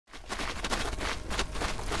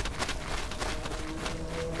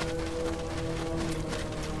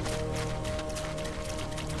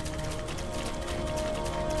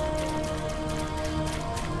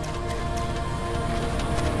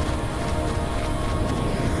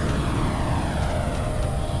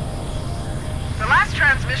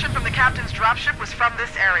captain's dropship was from this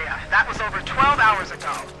area. That was over 12 hours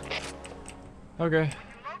ago. Okay.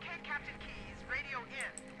 Locate Captain Keyes, radio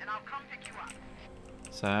in, and I'll come pick you up.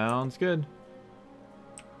 Sounds good.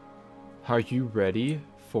 Are you ready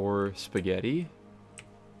for spaghetti?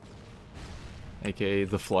 AKA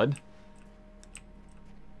the flood.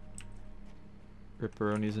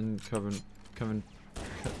 Ripperonis and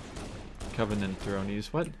Covenanteronies.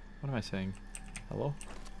 What am I saying? Hello?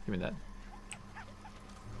 Give me that.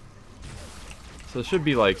 So it should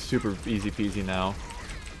be like super easy peasy now.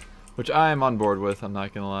 Which I am on board with, I'm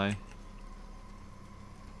not gonna lie.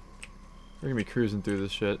 We're gonna be cruising through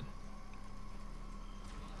this shit.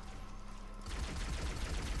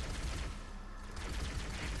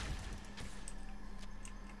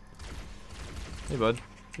 Hey bud,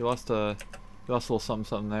 you lost a little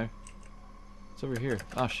something there. It's over here.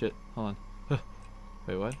 Oh shit, hold on.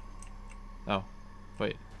 Wait, what? Oh,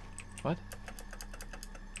 wait, what?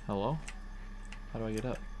 Hello? How do I get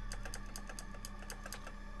up?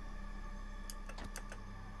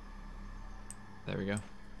 There we go.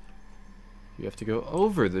 You have to go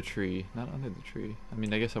over the tree, not under the tree. I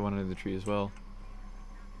mean, I guess I went under the tree as well.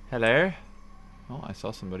 Hello? Oh, I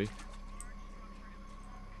saw somebody.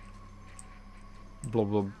 Blub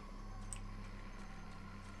blub.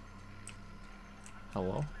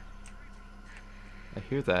 Hello? I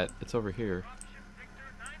hear that. It's over here.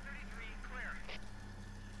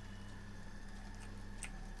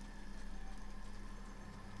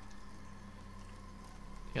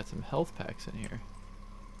 Got some health packs in here.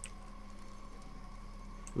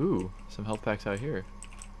 Ooh, some health packs out here.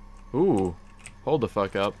 Ooh, hold the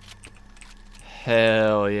fuck up.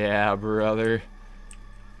 Hell yeah, brother.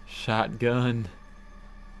 Shotgun.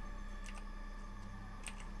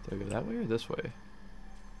 Do I go that way or this way?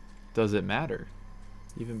 Does it matter?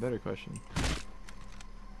 Even better question. Let's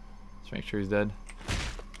make sure he's dead.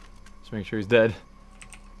 Let's make sure he's dead.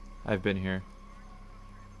 I've been here.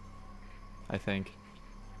 I think.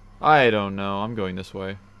 I don't know. I'm going this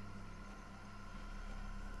way.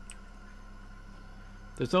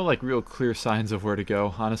 There's no like real clear signs of where to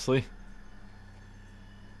go, honestly.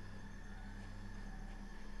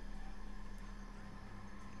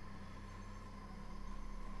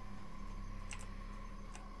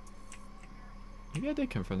 Maybe I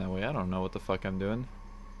did come from that way. I don't know what the fuck I'm doing.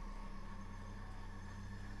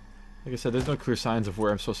 Like I said, there's no clear signs of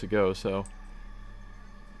where I'm supposed to go, so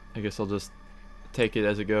I guess I'll just take it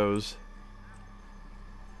as it goes.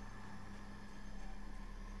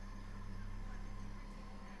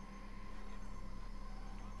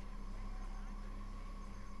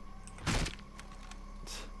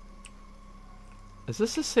 Is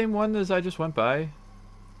this the same one as I just went by?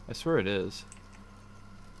 I swear it is.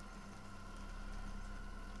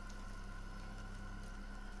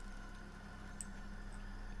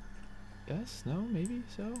 Yes? No? Maybe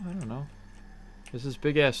so? I don't know. There's this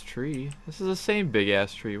big ass tree. This is the same big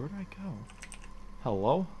ass tree. Where do I go?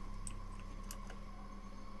 Hello?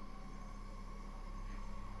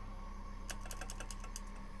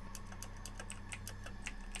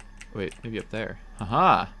 Wait, maybe up there.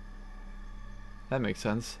 Haha! That makes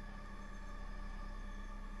sense.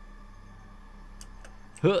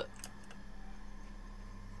 Huh!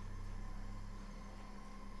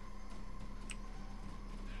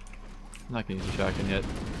 I'm not gonna use the shotgun yet.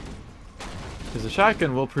 Because the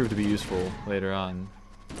shotgun will prove to be useful later on.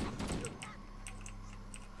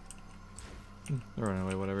 They're running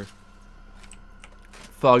away, whatever.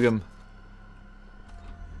 Thug him.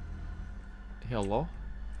 Hello?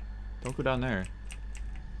 Don't go down there.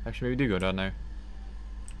 Actually, maybe do go down there.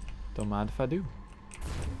 Don't mind if I do.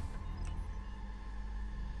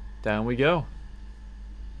 Down we go.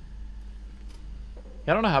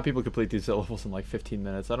 I don't know how people complete these levels in like 15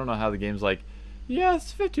 minutes. I don't know how the game's like,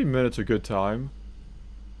 yes, 15 minutes a good time.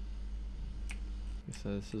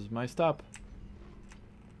 So this is my stop.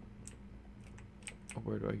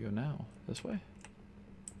 Where do I go now? This way?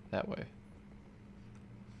 That way.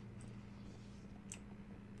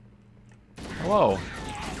 Hello.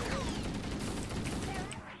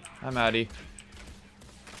 I'm Addy.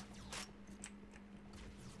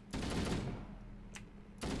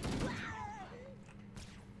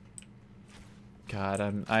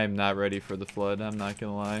 God, I am not ready for the flood. I'm not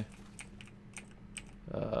gonna lie.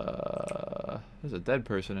 There's a dead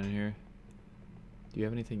person in here. Do you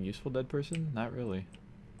have anything useful, dead person? Not really.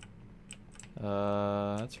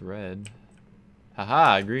 That's red.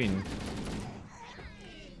 Haha, green.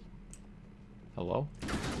 Hello?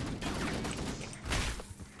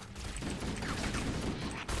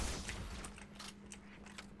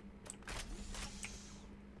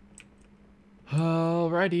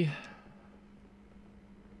 Alrighty.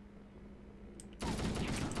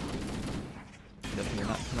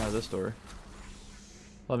 Not this door.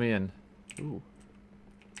 Let me in. Ooh.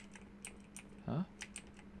 Huh?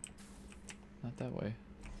 Not that way.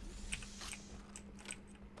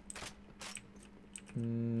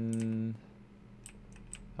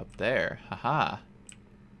 Up there. Haha.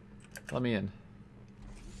 Let me in.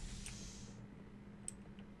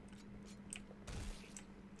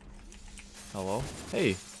 Hello?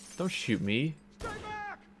 Hey, don't shoot me. Stay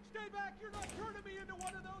back! Stay back! You're not turning me into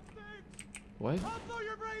one of those things! What? I'll blow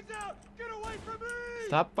your brains out! Get away from me!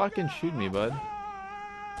 Stop fucking shooting me, bud.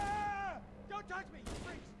 Ah! Don't touch me, you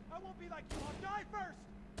freaks! I won't be like you. I'll die first!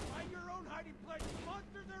 Find your own hiding place. The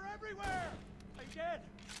monsters are everywhere! Play dead.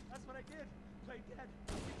 That's what I did. Play dead.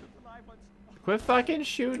 We took the live ones. Quit fucking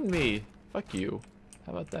shooting me. Fuck you.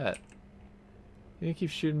 How about that? You gonna keep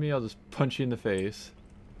shooting me, I'll just punch you in the face.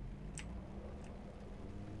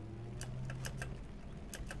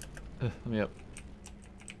 Let me up.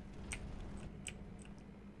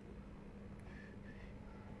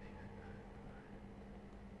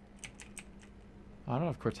 I don't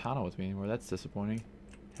have Cortana with me anymore. That's disappointing.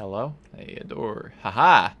 Hello? Hey, a door.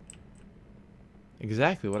 Haha!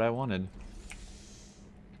 Exactly what I wanted.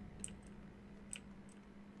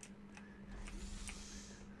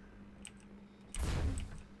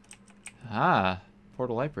 Ah,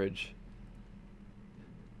 Portal Light Bridge.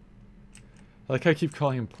 I like how I keep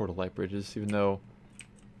calling them Portal Light Bridges, even though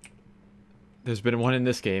there's been one in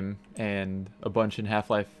this game and a bunch in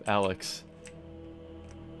Half-Life Alyx.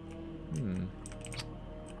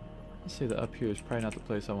 Let's see, the up here is probably not the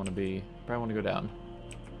place I want to be. Probably want to go down.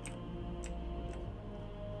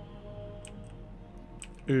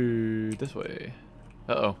 Ooh, this way.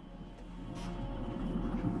 Uh-oh.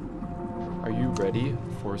 Are you ready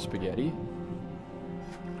for spaghetti,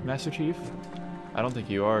 Master Chief? I don't think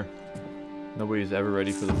you are. Nobody's ever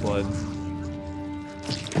ready for the flood.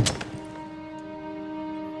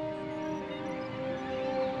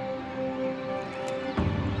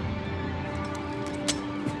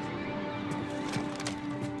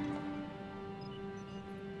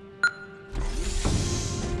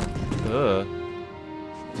 Ugh.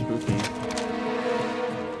 Spooky.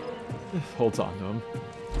 Holds on to him.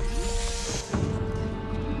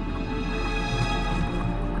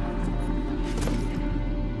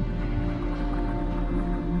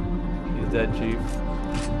 Dead, Chief.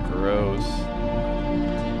 Gross.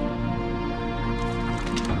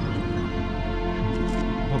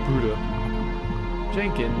 Mabuda.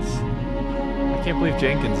 Jenkins. I can't believe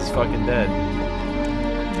Jenkins is fucking dead.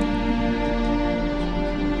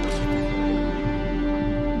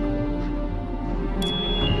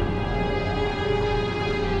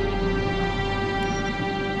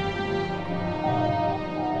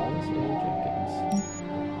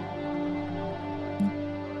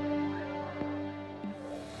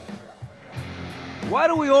 Why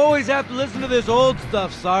do we always have to listen to this old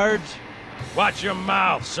stuff, Sarge? Watch your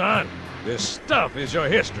mouth, son. This stuff is your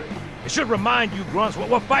history. It should remind you grunts what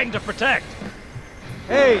we're fighting to protect.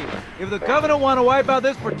 Hey, if the Covenant want to wipe out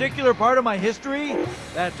this particular part of my history,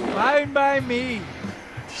 that's fine by me.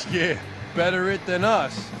 Yeah, better it than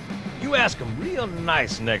us. You ask them real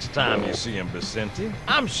nice next time you see them, Vicente.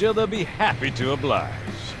 I'm sure they'll be happy to oblige.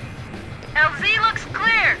 LZ looks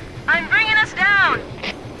clear. I'm bringing us down.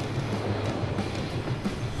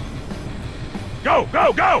 Go,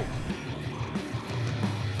 go, go!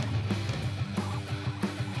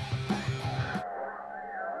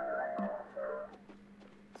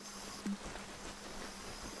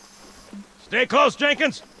 Stay close,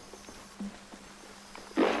 Jenkins!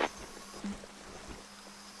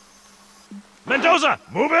 Mendoza,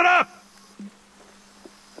 move it up!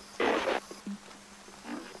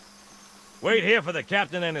 Wait here for the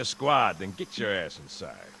captain and his squad, then get your ass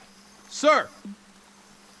inside. Sir!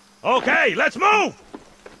 Okay, let's move!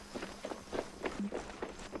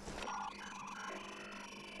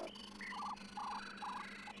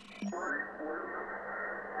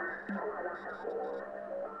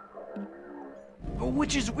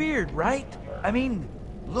 Which is weird, right? I mean,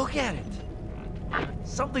 look at it.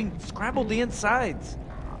 Something scrambled the insides.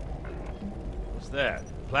 What's that?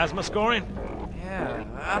 Plasma scoring? Yeah,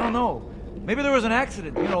 I don't know. Maybe there was an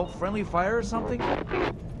accident, you know, friendly fire or something?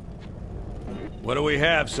 What do we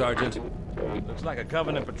have, Sergeant? Looks like a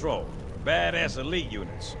Covenant patrol. Badass elite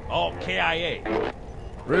units. All KIA.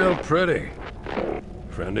 Real pretty.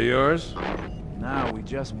 Friend of yours? Nah, we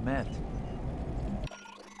just met.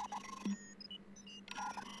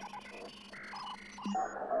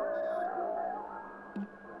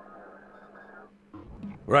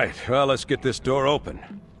 Right, well, let's get this door open.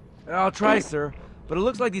 I'll try, sir. But it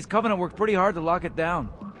looks like these Covenant worked pretty hard to lock it down.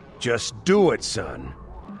 Just do it, son.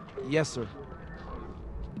 Yes, sir.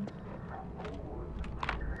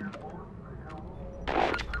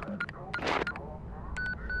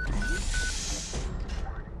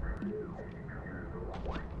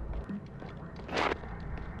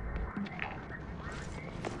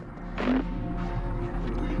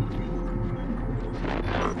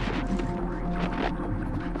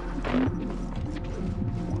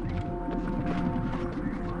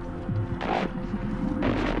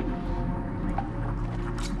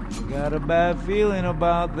 Got a bad feeling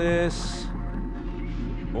about this.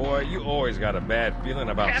 Boy, you always got a bad feeling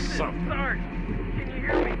about Captain, something. Sarge, can you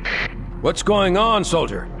hear me? What's going on,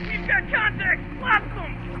 soldier? He's got contact. Lots of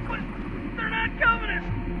them. But they're not Covenant.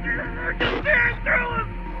 They're just tearing through us.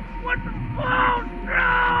 What the? Oh,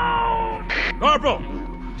 no! Corporal,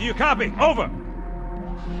 do you copy? Over.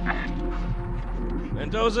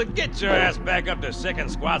 Mendoza, get your ass back up to second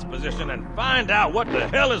squad's position and find out what the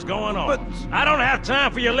hell is going on. But- I don't have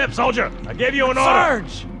time for your lip, soldier. I gave you an order.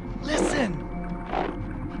 Sarge! Listen!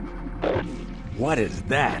 What is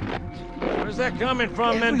that? Where's that coming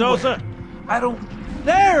from, Everywhere. Mendoza? I don't...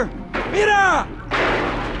 There! Mira!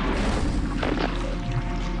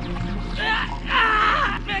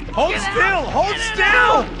 Hold still! Hold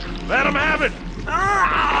still! Let him have it.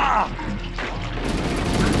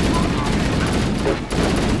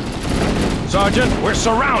 Sergeant, we're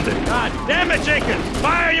surrounded. God damn it, Jenkins!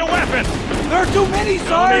 Fire your weapon! There are too many, Don't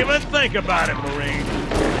Sarge! even think about it, Marine.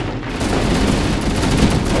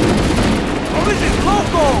 Oh, this is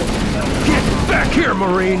local! Get back here,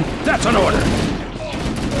 Marine. That's an order.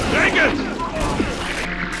 Jenkins!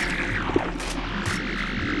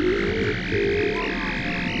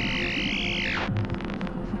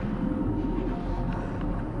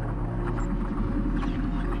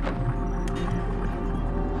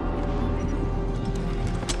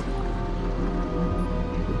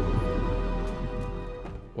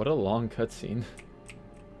 What a long cutscene.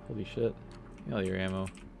 Holy shit. All your ammo.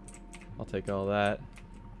 I'll take all that.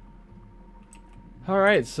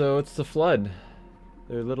 Alright, so it's the Flood.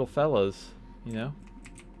 They're little fellas, you know?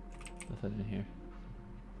 Nothing in here.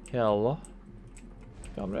 Hello?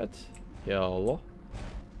 Comrades? Hello?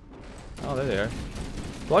 Oh, there they are.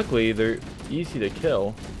 Luckily, they're easy to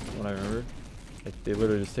kill, from what I remember. Like, they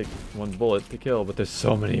literally just take one bullet to kill, but there's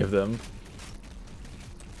so many of them.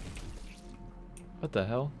 What the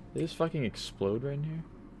hell? They just fucking explode right in here?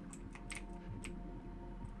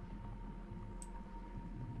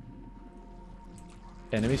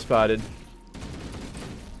 Enemy spotted.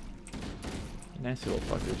 Nasty little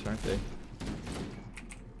fuckers, aren't they?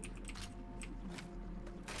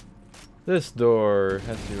 This door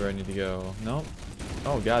has to be where I need to go. Nope.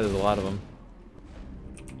 Oh god, there's a lot of them.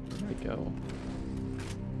 Where do I go?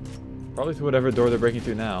 Probably to whatever door they're breaking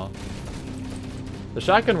through now. The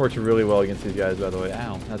shotgun works really well against these guys, by the way.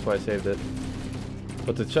 Ow, that's why I saved it.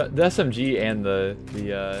 But the SMG and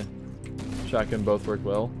the shotgun both work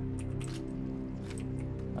well.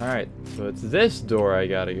 Alright, so it's this door I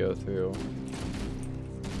gotta go through.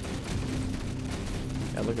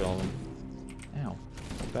 Yeah, look at all of them. Ow.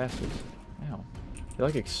 Bastards. Ow. They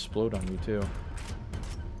like explode on you too.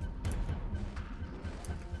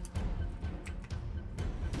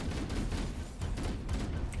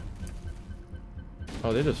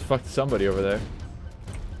 Oh, they just fucked somebody over there.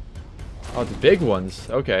 Oh, the big ones.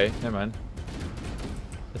 Okay, never mind.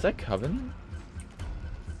 Is that Covenant?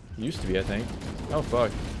 It used to be, I think. Oh, fuck.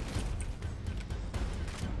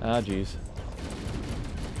 Ah, jeez.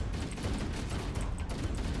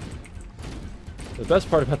 The best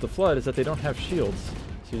part about the Flood is that they don't have shields.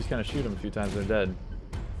 So you just kind of shoot them a few times and they're dead.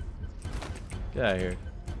 Get out of here.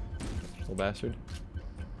 Little bastard.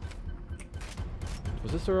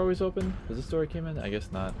 Was this door always open? Was this door I came in? I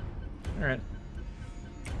guess not. Alright.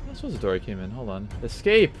 This was the door I came in. Hold on.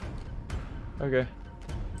 Escape! Okay.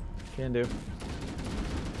 Can do.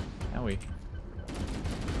 Owie.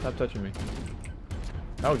 Stop touching me.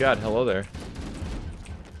 Oh god, hello there.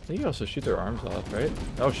 They can also shoot their arms off, right?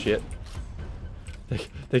 Oh shit.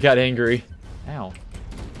 They got angry. Ow.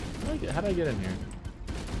 How did I get in here?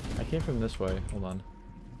 I came from this way. Hold on.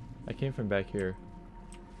 I came from back here.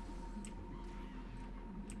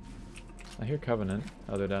 I hear Covenant.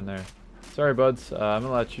 Oh, they're down there. Sorry, buds. I'm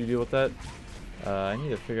gonna let you deal with that. I need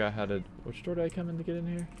to figure out how to... Which door do I come in to get in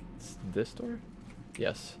here? It's this door?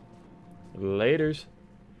 Yes. Laters.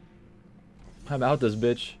 I'm out this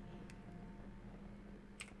bitch.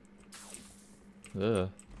 Ugh.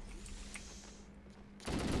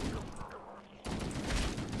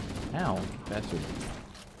 Ow, bastard.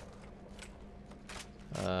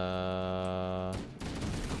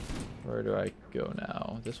 Where do I go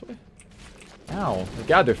now? This way? Ow.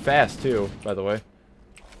 God, they're fast too, by the way.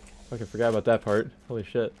 Fucking forgot about that part. Holy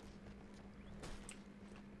shit.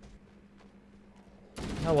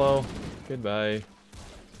 Hello. Goodbye.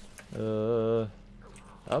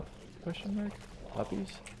 Up? Question mark? Uppies?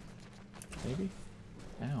 Maybe?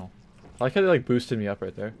 Ow. I like how they like boosted me up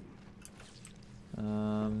right there.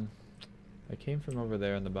 I came from over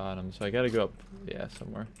there on the bottom, so I gotta go up, yeah,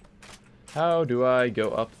 somewhere. How do I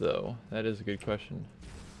go up, though? That is a good question.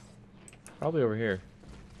 Probably over here.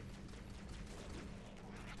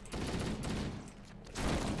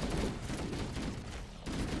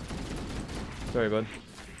 Sorry, bud.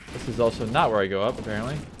 This is also not where I go up,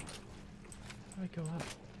 apparently. How do I go up?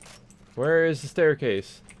 Where is the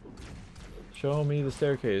staircase? Show me the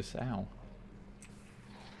staircase. Ow.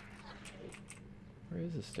 Where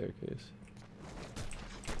is the staircase?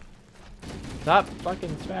 Stop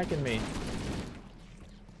fucking smacking me.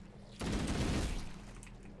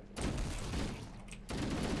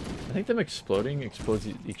 I think them exploding explodes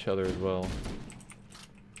each other as well.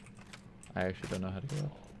 I actually don't know how to go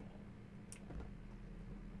up.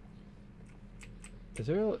 Is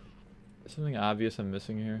there something obvious I'm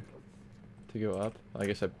missing here to go up? I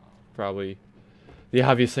guess I probably... The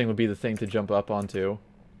obvious thing would be the thing to jump up onto,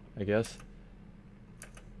 I guess.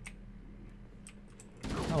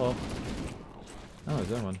 Hello. Oh, is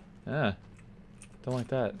that one? Yeah. Don't like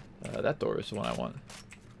that. That door is the one I want.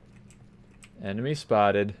 Enemy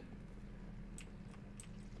spotted.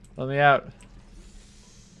 Let me out.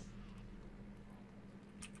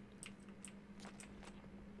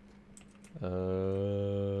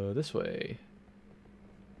 This way.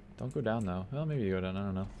 Don't go down though. Well, maybe you go down. I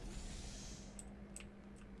don't know.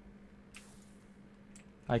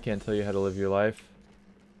 I can't tell you how to live your life.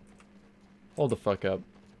 Hold the fuck up.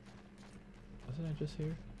 Wasn't I just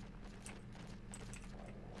here?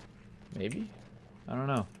 Maybe? I don't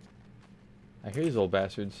know. I hear these old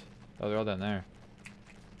bastards. Oh, they're all down there.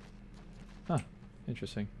 Huh.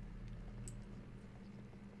 Interesting.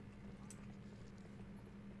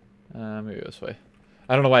 Maybe go this way.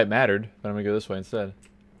 I don't know why it mattered, but I'm gonna go this way instead.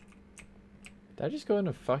 Did I just go in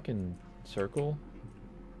a fucking circle?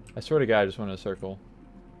 I swear to God, I just went in a circle.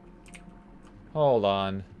 Hold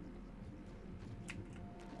on.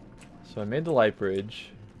 So I made the light bridge.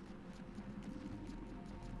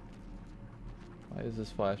 Why is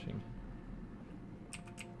this flashing?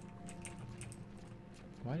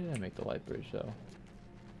 Why did I make the light bridge though?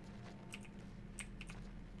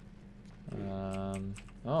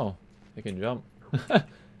 Oh, I can jump.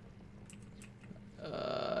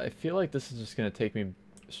 I feel like this is just gonna take me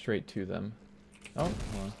straight to them. Oh, hold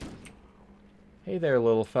on. Hey there,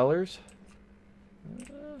 little fellers.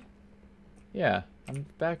 Yeah, I'm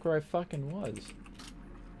back where I fucking was.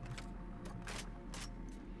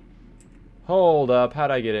 Hold up,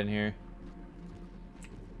 how'd I get in here?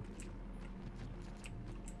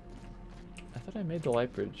 I thought I made the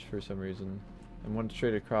light bridge for some reason and went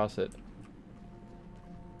straight across it.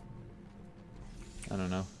 I don't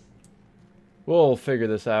know. We'll figure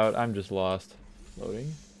this out. I'm just lost.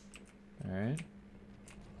 Loading. Alright.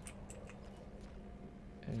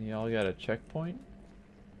 And y'all got a checkpoint?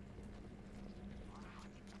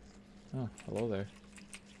 Oh, hello there.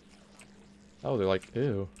 Oh, they're like,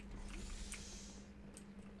 ew.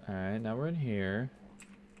 Alright, now we're in here.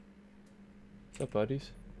 What's up,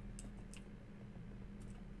 buddies?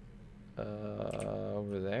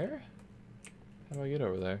 Over there? How do I get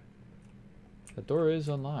over there? The door is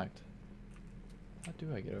unlocked. How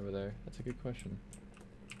do I get over there? That's a good question.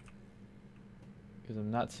 Because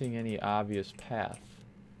I'm not seeing any obvious path.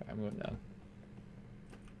 Alright, I'm going down.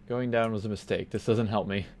 Going down was a mistake. This doesn't help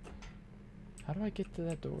me. How do I get to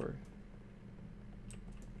that door?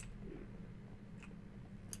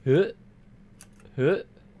 Huh? Huh?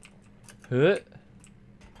 Huh?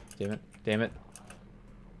 Damn it. Damn it.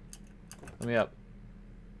 Let me up.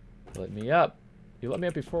 Let me up. You let me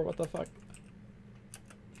up before? What the fuck?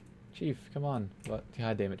 Chief, come on. What?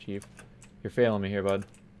 God damn it, Chief. You're failing me here, bud.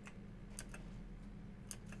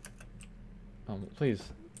 Please.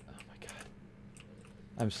 Oh my god.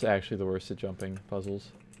 I'm actually the worst at jumping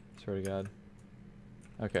puzzles. Swear to God.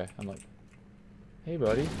 Okay, I'm like... Hey,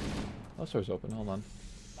 buddy. Oh, door's open. Hold on.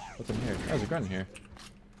 What's in here? Oh, there's a grunt in here.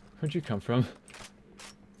 Where'd you come from?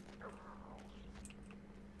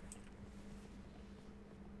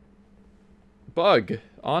 Bug!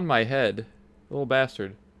 On my head. Little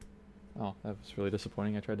bastard. Oh, that was really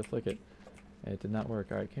disappointing. I tried to flick it. It did not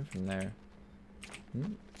work. Alright, it came from there.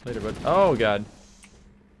 Later, bud. Oh, God.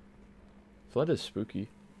 Flood is spooky.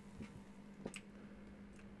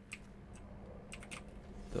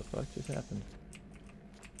 What the fuck just happened?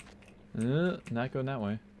 Not going that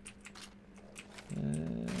way.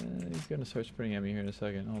 He's gonna start sprinting at me here in a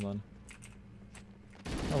second. Hold on.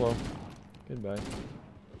 Hello. Goodbye.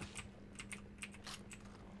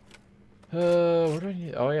 Where do I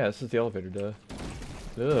need? Oh yeah, this is the elevator, duh.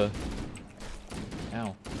 Ugh.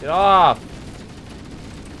 Ow. Get off!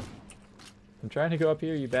 I'm trying to go up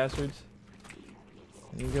here, you bastards.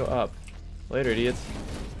 I need to go up. Later, idiots.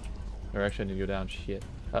 Or actually, I need to go down. Shit.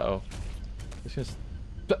 Uh-oh. It's just...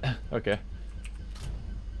 Okay.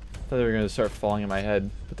 Thought they were going to start falling in my head,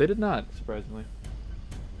 but they did not, surprisingly.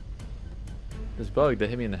 This bug that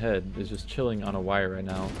hit me in the head is just chilling on a wire right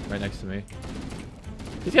now, right next to me.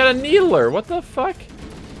 He's got a needler! What the fuck?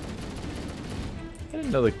 I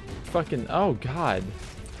didn't know the fucking... Oh, God.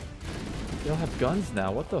 They all have guns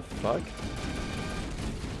now. What the fuck?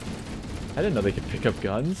 I didn't know they could pick up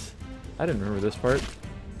guns. I didn't remember this part.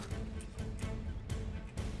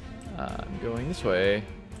 I'm going this way.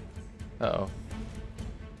 Uh-oh.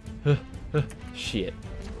 Shit.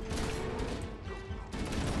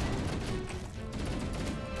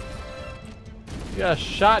 You got a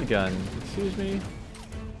shotgun. Excuse me?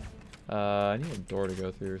 I need a door to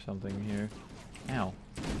go through or something here. Ow.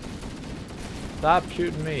 Stop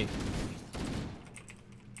shooting me.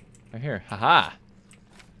 Right here. Haha!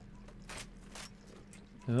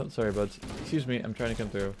 Oh, sorry, buds. Excuse me, I'm trying to come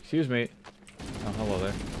through. Excuse me. Oh, hello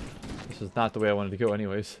there. This is not the way I wanted to go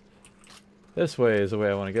anyways. This way is the way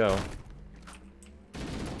I want to go.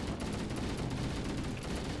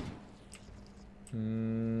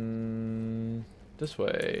 This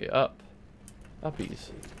way. Up. Uppies.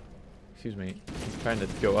 Excuse me. I'm trying to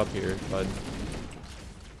go up here, bud.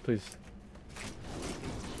 Please.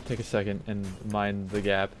 Take a second and mind the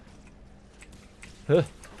gap. Huh.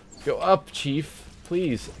 Go up, Chief.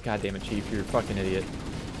 Please. God damn it, Chief. You're a fucking idiot.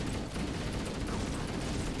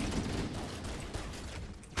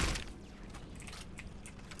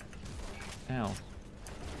 Ow.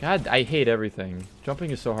 God, I hate everything.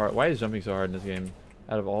 Jumping is so hard. Why is jumping so hard in this game?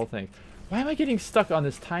 Out of all things. Why am I getting stuck on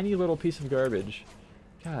this tiny little piece of garbage?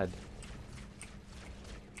 God.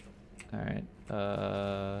 Alright.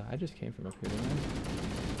 I just came from up here, didn't I?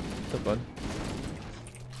 What's up, bud?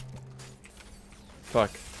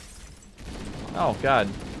 Fuck. Oh, God.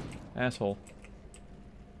 Asshole.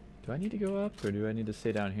 Do I need to go up, or do I need to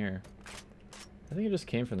stay down here? I think I just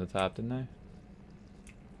came from the top, didn't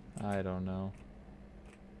I? I don't know.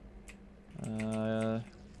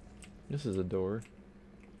 This is a door.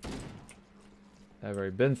 I've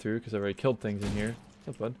already been through, because I've already killed things in here.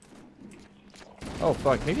 What's up, bud? Oh,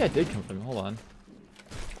 fuck. Maybe I did come from... Hold on.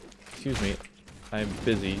 Excuse me. I'm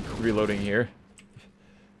busy reloading here.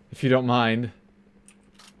 If you don't mind.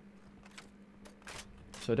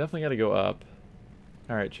 So I definitely gotta go up.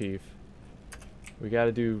 Alright, Chief. We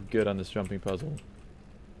gotta do good on this jumping puzzle.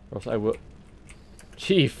 Or else I will...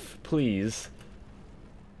 Chief, please.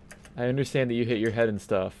 I understand that you hit your head and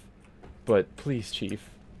stuff. But please, Chief.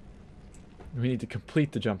 We need to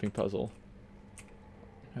complete the jumping puzzle.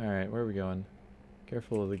 Alright, where are we going?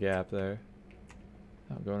 Careful of the gap there.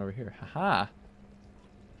 Oh, I'm going over here. Haha!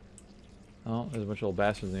 Oh, there's a bunch of old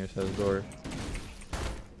bastards on the other side of the door.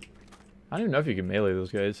 I don't even know if you can melee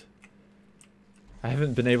those guys. I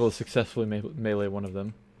haven't been able to successfully melee one of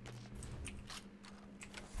them.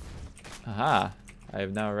 Aha! I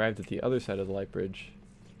have now arrived at the other side of the light bridge.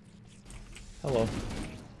 Hello.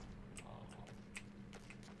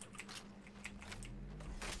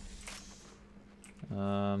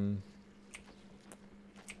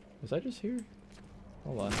 Was I just here?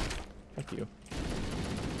 Hold on. Fuck you.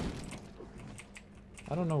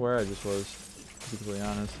 I don't know where I just was, to be completely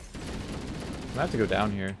honest. I'm gonna have to go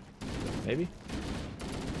down here. Maybe?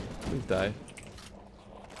 Please die.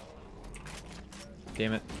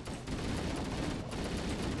 Damn it.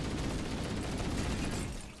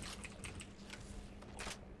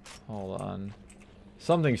 Hold on.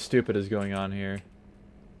 Something stupid is going on here.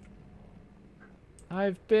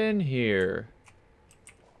 I've been here.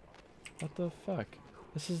 What the fuck?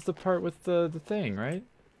 This is the part with the thing, right?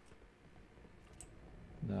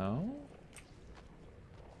 No?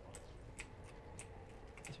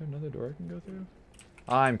 Is there another door I can go through?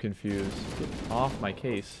 I'm confused. Get off my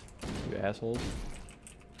case, you assholes.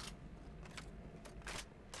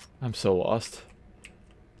 I'm so lost.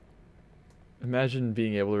 Imagine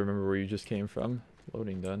being able to remember where you just came from.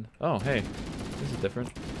 Loading done. Oh, hey. This is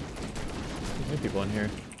different. There's new people in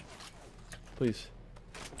here. Please.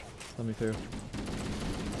 Let me through.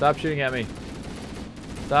 Stop shooting at me.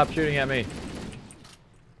 Stop shooting at me.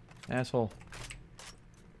 Asshole.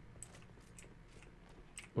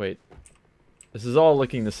 Wait. This is all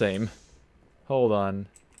looking the same. Hold on.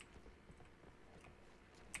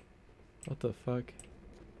 What the fuck?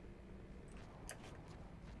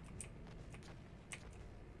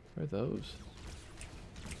 Where are those?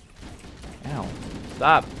 Ow.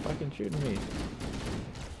 Stop fucking shooting me.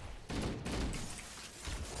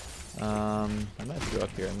 I might have to go up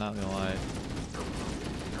here, I'm not gonna lie.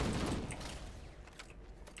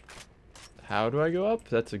 How do I go up?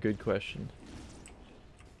 That's a good question.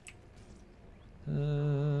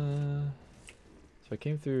 So I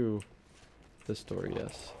came through this door,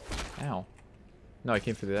 yes. Ow. No, I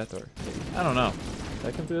came through that door. Maybe. I don't know. Did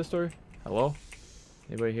I come through this door? Hello?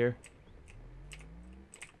 Anybody here?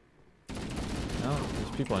 No,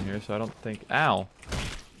 there's people in here, so I don't think... Ow!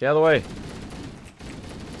 Get out of the way.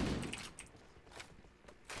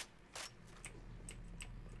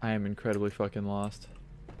 I am incredibly fucking lost.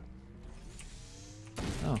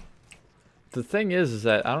 Oh. The thing is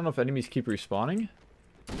that I don't know if enemies keep respawning.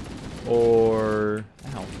 Or...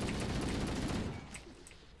 Ow.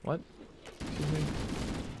 What? Excuse me?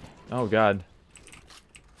 Oh god.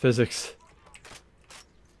 Physics.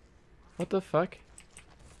 What the fuck?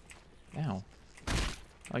 Ow. Oh,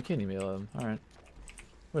 I can't email him. Alright.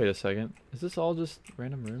 Wait a second. Is this all just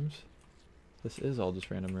random rooms? This is all just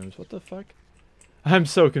random rooms. What the fuck? I'm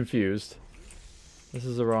so confused. This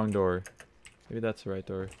is the wrong door. Maybe that's the right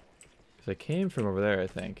door. Because I came from over there, I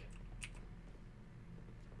think.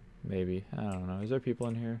 Maybe. I don't know. Is there people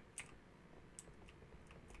in here?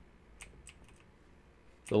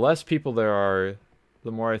 The less people there are,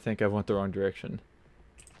 the more I think I went the wrong direction.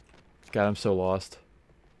 God, I'm so lost.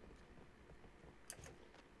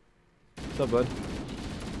 What's up, bud?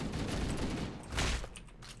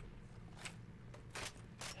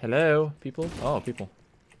 Hello, people? Oh, people.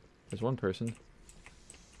 There's one person.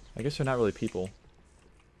 I guess they're not really people.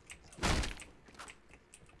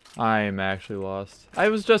 I'm actually lost. I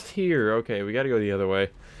was just here. Okay, we gotta go the other way.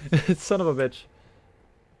 Son of a bitch.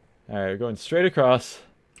 Alright, we're going straight across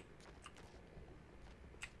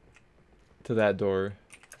to that door.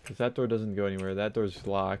 Because that door doesn't go anywhere. That door's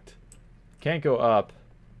locked. Can't go up.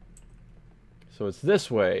 So it's this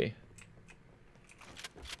way.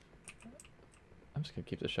 I'm just gonna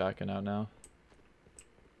keep the shotgun out now.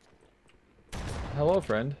 Hello,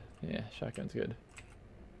 friend. Yeah, shotgun's good.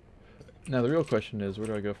 Now the real question is, where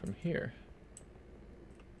do I go from here?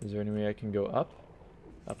 Is there any way I can go up?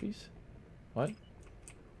 Uppies? What? Is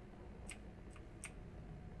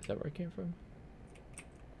that where I came from?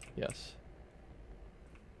 Yes.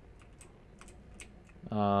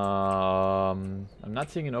 I'm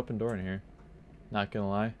not seeing an open door in here. Not gonna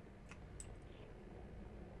lie.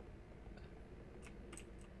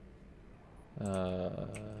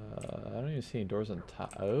 I don't even see any doors on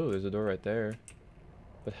top. Oh, there's a door right there.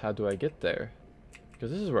 But how do I get there?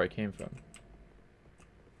 Because this is where I came from.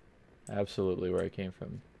 Absolutely where I came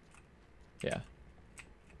from. Yeah.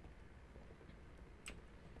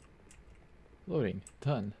 Loading.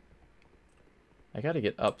 Done. I gotta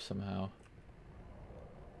get up somehow.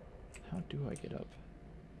 How do I get up?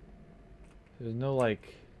 There's no,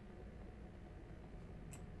 like...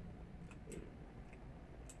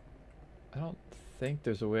 I don't think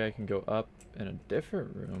there's a way I can go up in a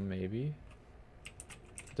different room, maybe.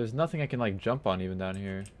 There's nothing I can, like, jump on even down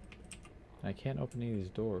here. I can't open any of these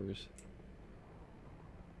doors.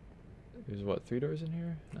 There's, what, 3 doors in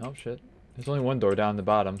here? Oh, shit. There's only 1 door down the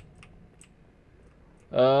bottom.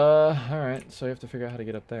 Alright, so you have to figure out how to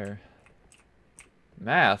get up there.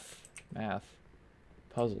 Math. Math.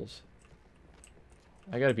 Puzzles.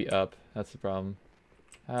 I gotta be up. That's the problem.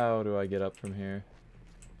 How do I get up from here?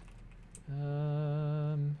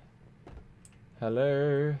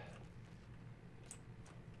 Hello?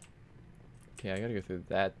 Okay, I gotta go through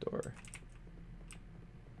that door.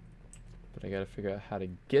 But I gotta figure out how to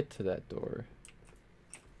get to that door.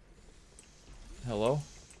 Hello?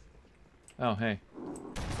 Oh, hey.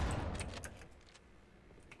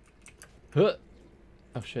 Huh!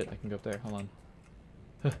 Oh shit, I can go up there. Hold on.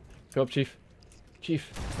 Huh. Go up, Chief. Chief,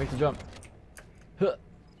 make the jump. Huh.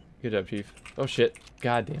 Good job, Chief. Oh shit.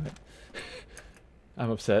 God damn it. I'm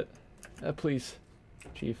upset. Please,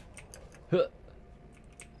 Chief. Huh.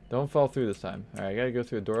 Don't fall through this time. Alright, I gotta go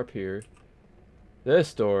through a door up here.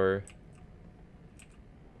 This door.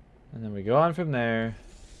 And then we go on from there.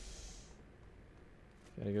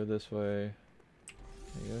 Gotta go this way.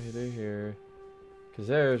 Go through here. Because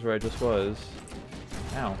there's where I just was.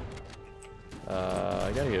 Ow.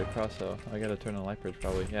 I gotta get across though. I gotta turn on the light bridge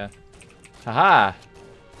probably, yeah. Haha!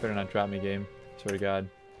 Better not drop me, game. Swear to God.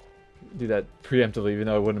 Do that preemptively even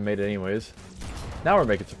though I wouldn't have made it anyways. Now we're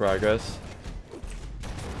making some progress.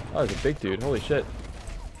 Oh, there's a big dude. Holy shit.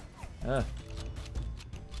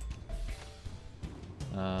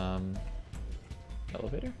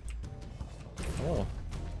 Elevator? Oh.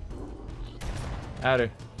 Outer.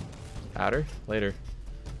 Outer? Later.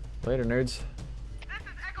 Later, nerds. This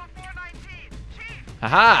is Echo 419. Chief!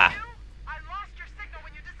 Haha! I lost your signal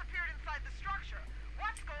when you disappeared inside the structure.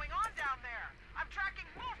 What's going on down there? I'm tracking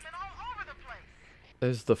movement all over the place.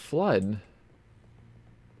 There's the flood.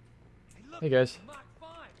 Hey guys. Mark 5.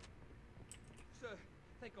 Sir,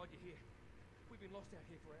 thank God you're here. We've been lost out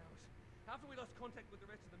here for hours. After we lost contact with the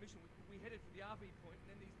rest of the mission, we headed for the RV point,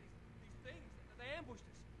 and then these things, they ambushed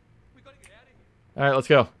us. We got to get out of here. Alright, let's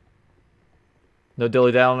go. No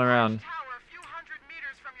dilly-dallying around. Tower a few hundred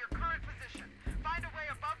meters from your current position. Find a way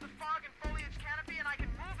above the fog and foliage canopy and I can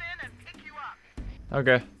move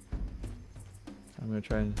Okay. I'm gonna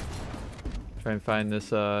try and find this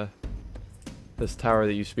this tower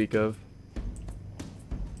that you speak of.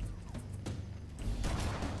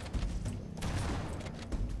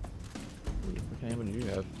 What kind of ammo do you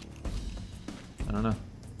have? I don't know.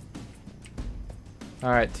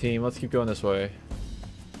 Alright, team, let's keep going this way.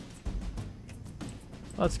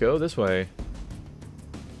 Let's go this way.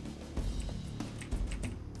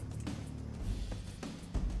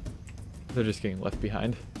 They're just getting left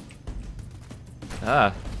behind. Ah.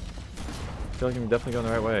 I feel like I'm definitely going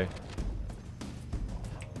the right way.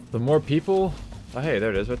 The more people... Oh, hey, there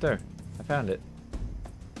it is, right there. I found it.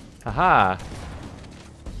 Haha!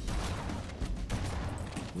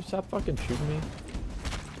 You stop fucking shooting me?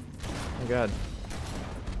 Oh my god.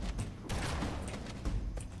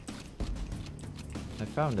 I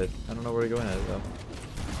found it. I don't know where to go in it,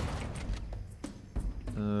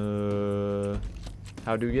 though.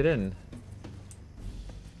 How do you get in?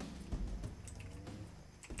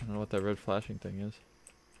 I don't know what that red flashing thing is.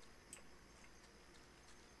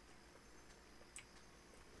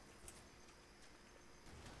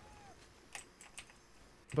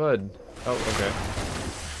 Bud. Oh, okay.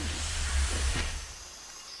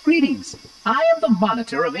 Greetings. I am the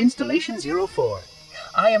monitor of Installation 04.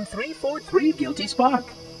 I am 343 Guilty Spark.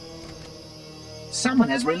 Someone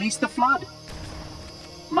has released the flood.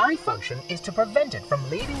 My function is to prevent it from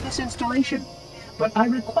leaving this installation, but I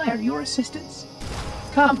require your assistance.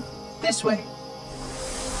 Come, this way.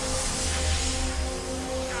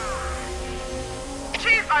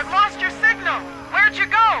 Chief, I've lost your signal. Where'd you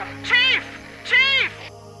go? Chief!